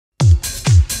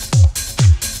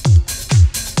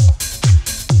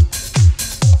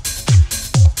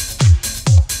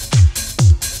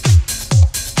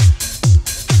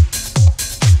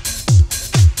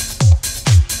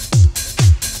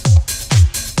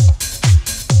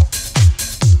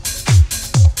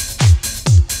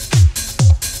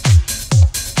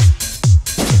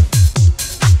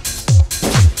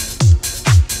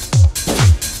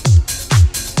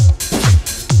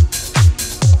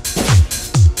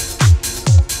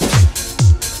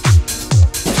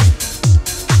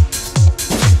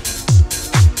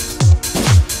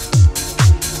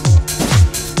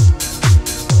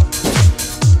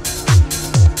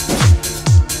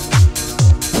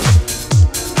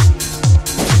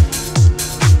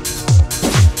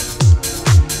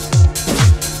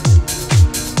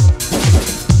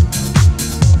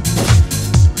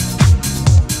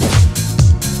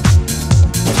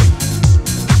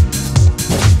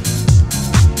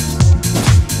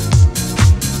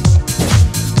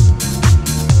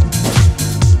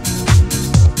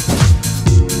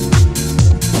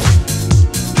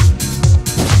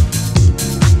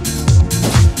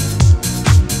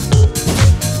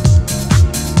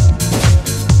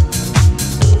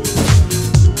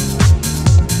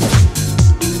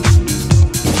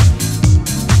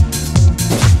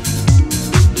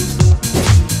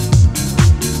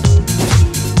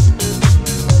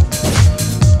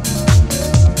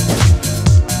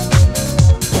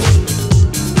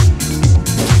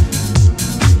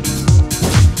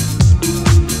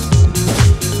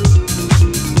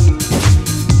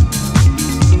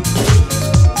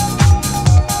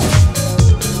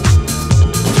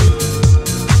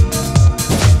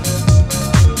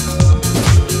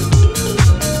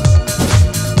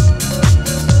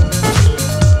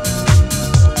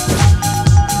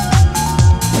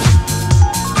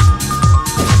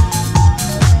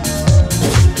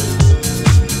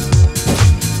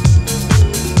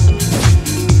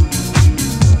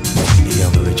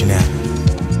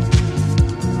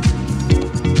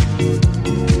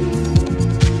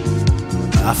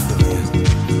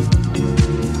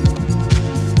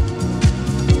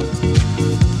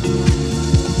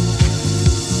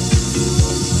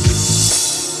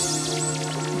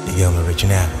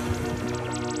now.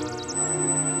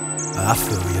 I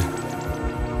feel you.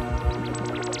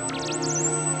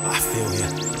 I feel you.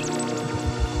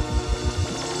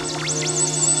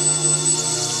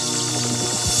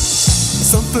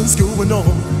 Something's going on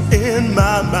in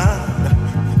my mind.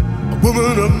 A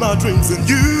woman of my dreams and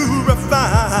you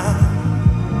refine.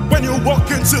 When you walk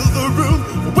into the room,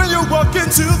 when you walk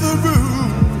into the room,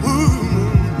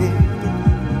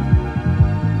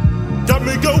 got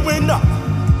me going up,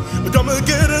 got me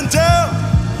getting down.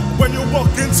 When you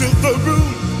walk into the room,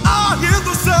 I hear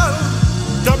the sound.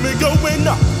 Got me going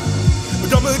up,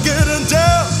 got me getting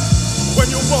down. When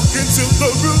you walk into the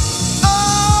room,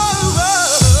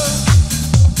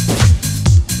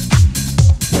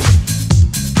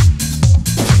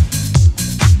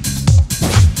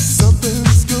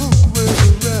 something's going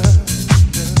around.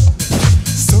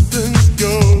 Something's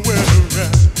going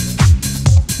around.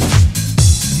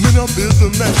 Man, I'll be the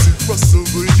man to cross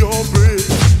over your bridge.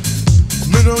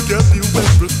 Man, I'll give you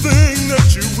everything that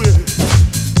you wish.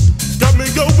 Got me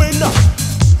going up,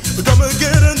 got me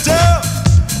getting down.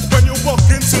 When you walk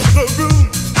into the room,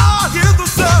 I hear the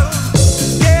sound.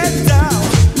 Get down,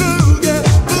 boogie,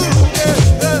 boogie,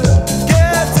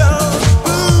 get down,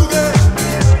 boogie.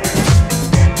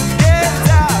 Get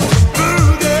down,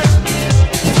 boogie.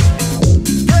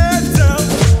 Get down,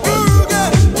 boogie,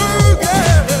 boogie.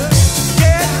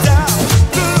 Get down,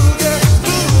 boogie,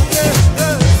 boogie.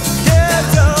 Get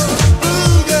down,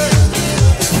 boogie.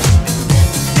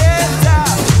 Get down,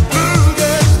 boogie.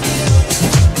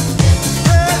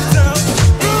 Get down,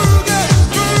 boogie, boogie.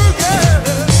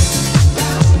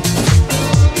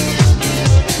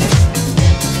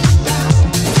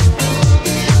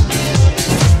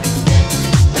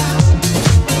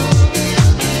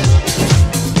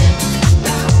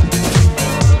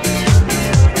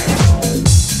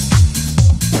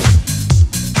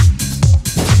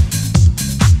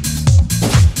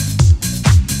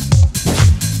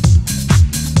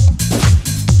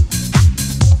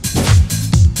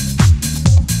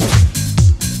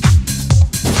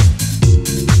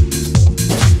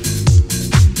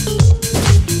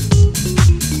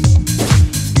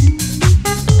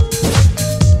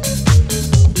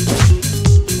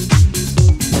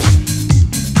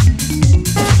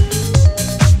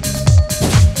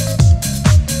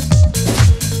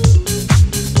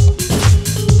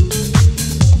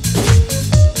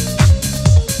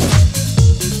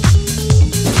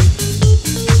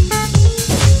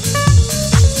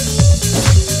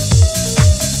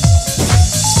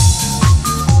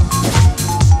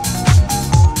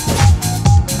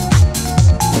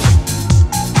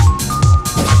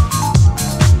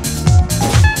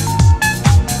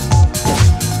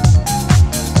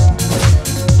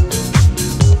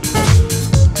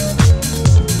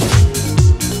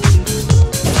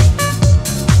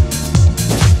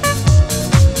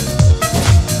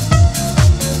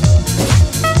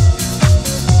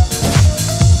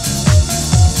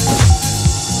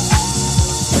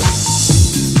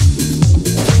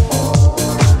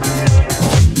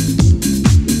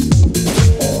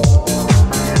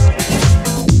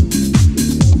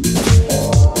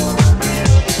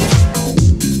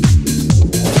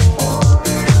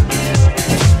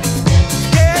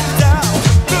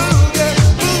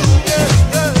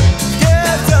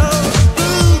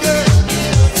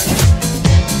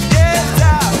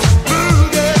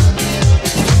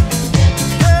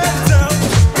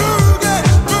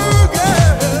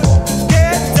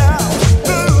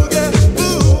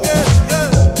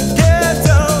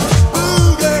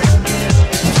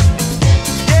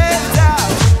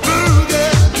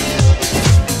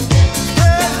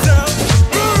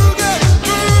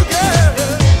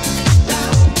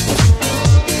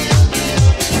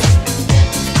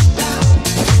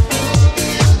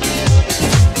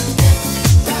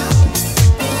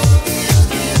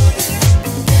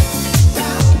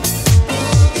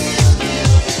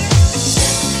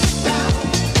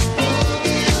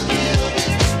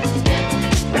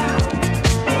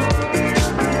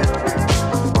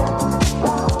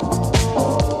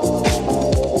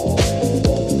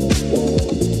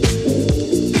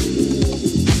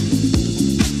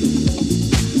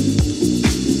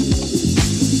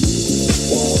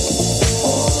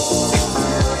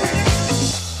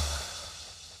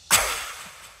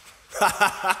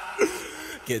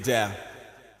 Get down.